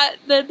got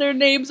that their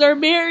names are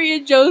Mary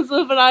and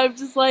Joseph, and I'm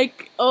just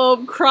like, oh,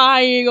 I'm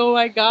crying. Oh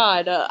my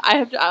god. I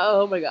have to,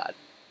 oh my god.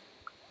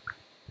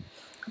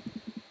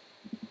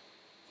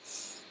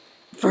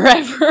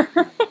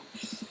 Forever.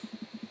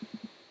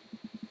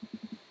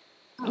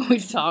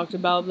 We've talked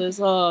about this.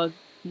 Oh,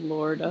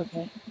 Lord.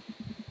 Okay.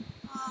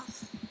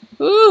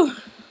 Ooh.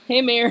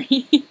 Hey,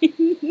 Mary.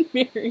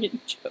 Mary and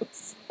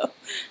Joseph.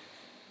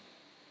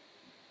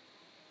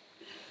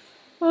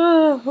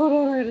 Oh, hold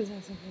on. Wait a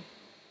second.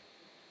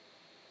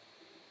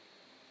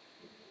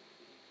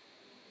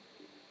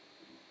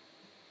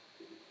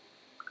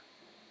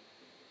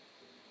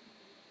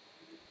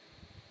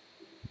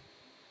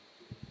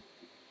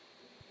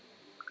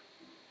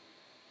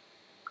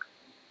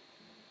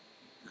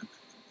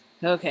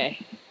 Okay.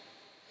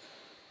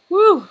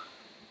 Woo.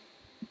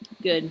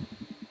 Good.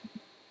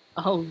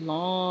 A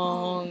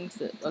long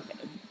sit. Okay.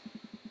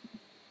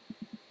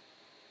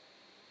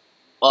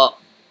 Oh.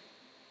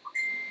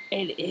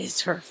 It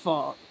is her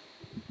fault.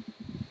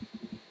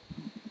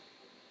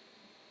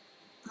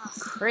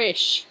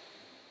 Krish.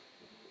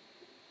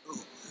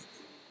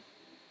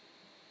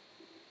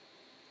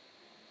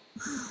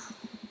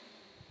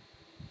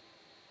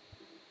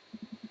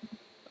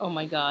 Oh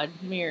my god,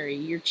 Mary,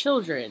 your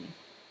children.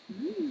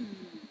 Mm.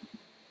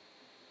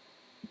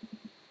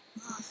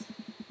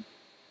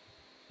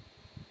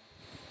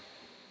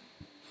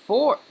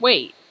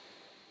 Wait,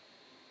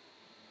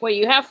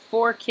 you have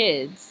 4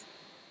 kids.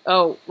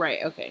 Oh, right,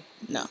 okay.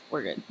 No,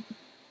 we're good.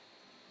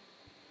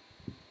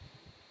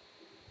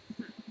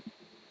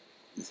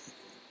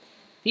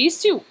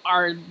 These two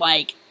are,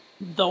 like,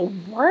 the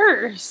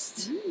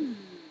worst. Mm.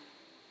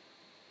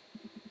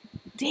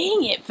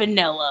 Dang it,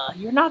 Vanilla.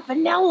 You're not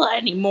Vanilla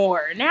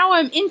anymore. Now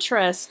I'm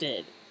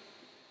interested.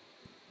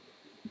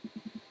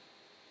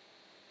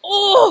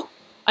 Oh!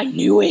 I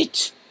knew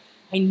it.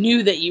 I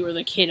knew that you were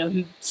the kid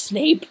of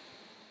Snape.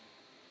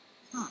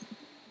 Huh.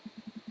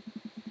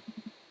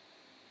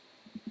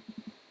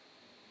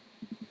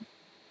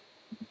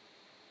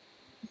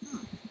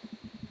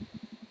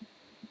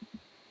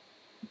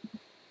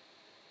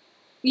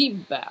 He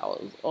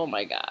bows. Oh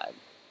my god.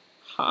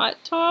 Hot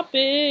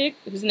Topic.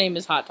 His name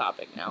is Hot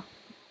Topic now.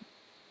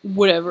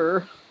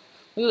 Whatever.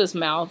 Look at this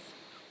mouth.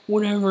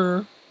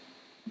 Whatever.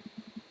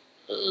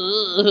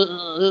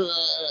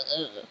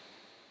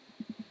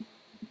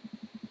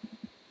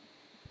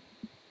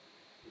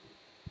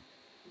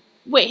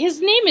 Wait,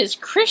 his name is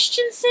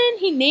Christensen?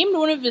 He named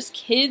one of his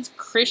kids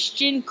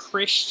Christian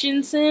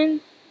Christensen?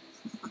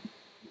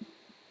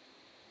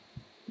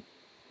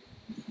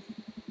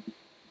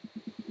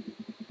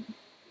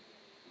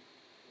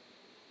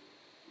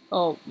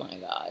 Oh my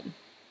god.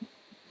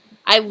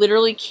 I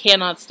literally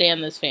cannot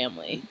stand this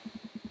family.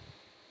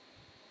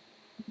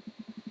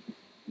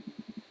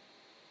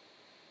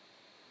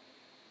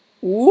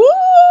 Woo!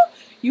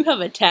 You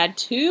have a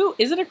tattoo?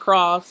 Is it a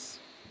cross?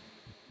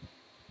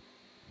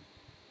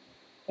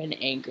 An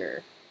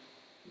anchor.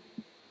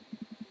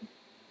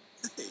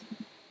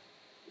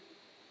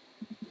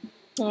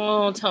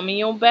 Oh, tell me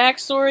your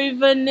backstory,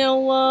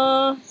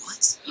 Vanilla.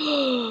 What?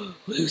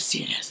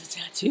 Lucian has a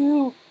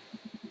tattoo.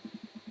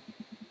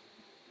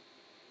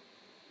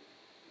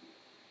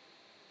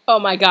 Oh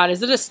my god,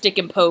 is it a stick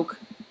and poke?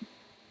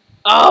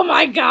 Oh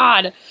my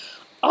god!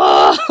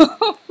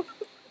 Oh!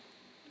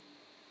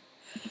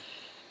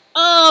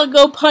 Oh,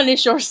 go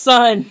punish your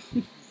son.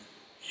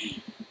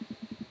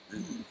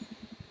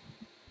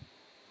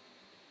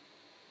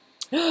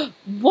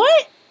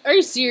 What? Are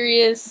you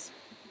serious?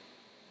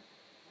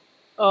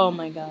 Oh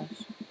my gosh.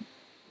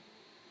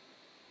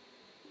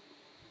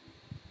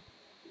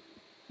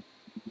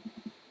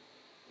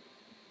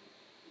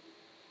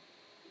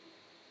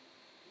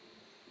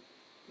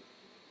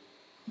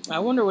 I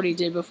wonder what he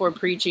did before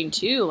preaching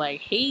too.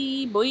 Like,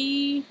 hey,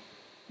 boy.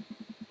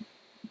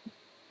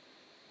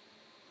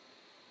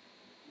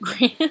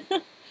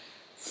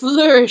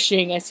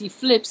 Flourishing as he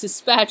flips his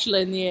spatula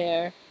in the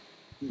air.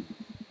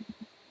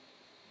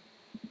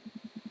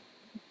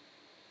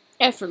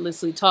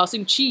 Effortlessly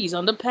tossing cheese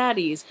onto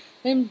patties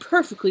and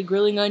perfectly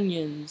grilling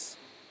onions.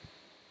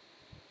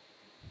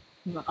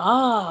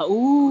 Ah,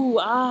 ooh,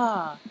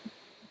 ah.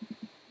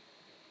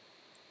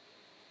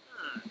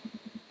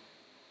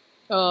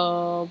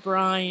 Oh,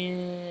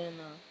 Brian.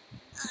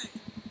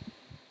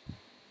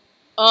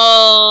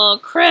 Oh,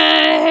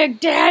 Craig!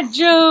 Dad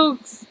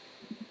jokes!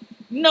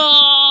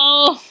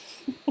 No!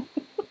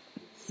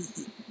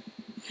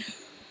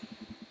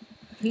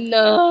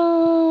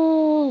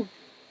 No!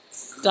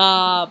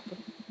 Stop.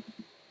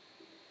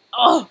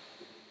 Oh!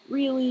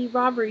 Really?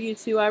 Robert, you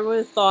two? I would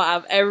have thought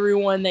of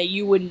everyone that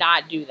you would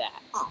not do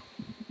that.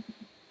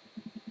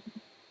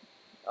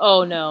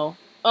 Oh, no.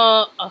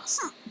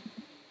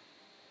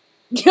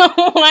 Yo,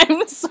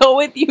 I'm so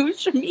with you,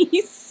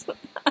 Shamise.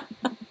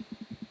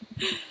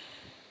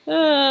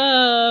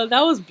 That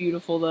was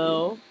beautiful,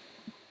 though.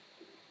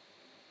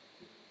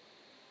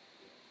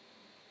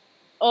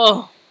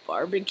 Oh,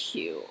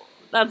 barbecue.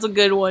 That's a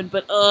good one,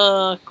 but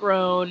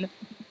grown.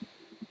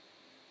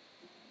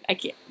 I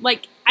can't,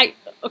 like,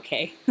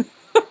 okay.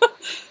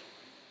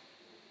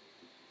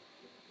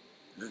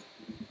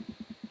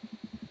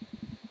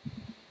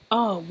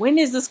 Oh, when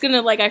is this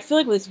gonna, like, I feel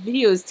like this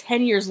video is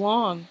 10 years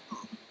long.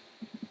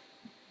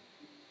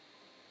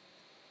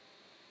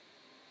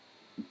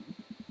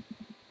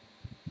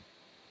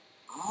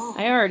 Oh.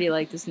 I already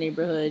like this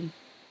neighborhood.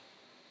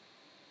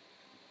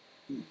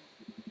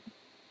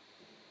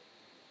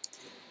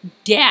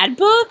 Dad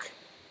book?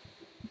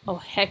 Oh,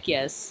 heck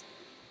yes.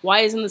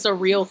 Why isn't this a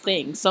real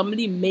thing?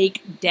 Somebody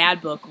make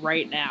dad book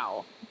right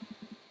now.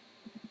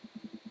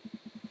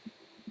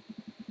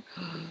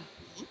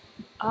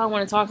 I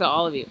want to talk to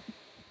all of you.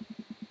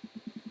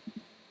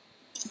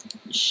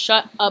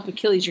 Shut up,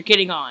 Achilles. You're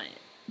getting on it.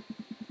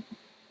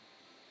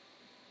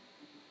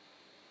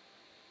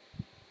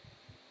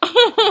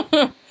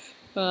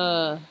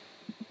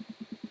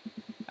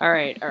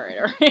 Alright.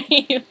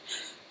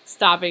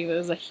 Stopping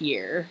this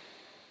here.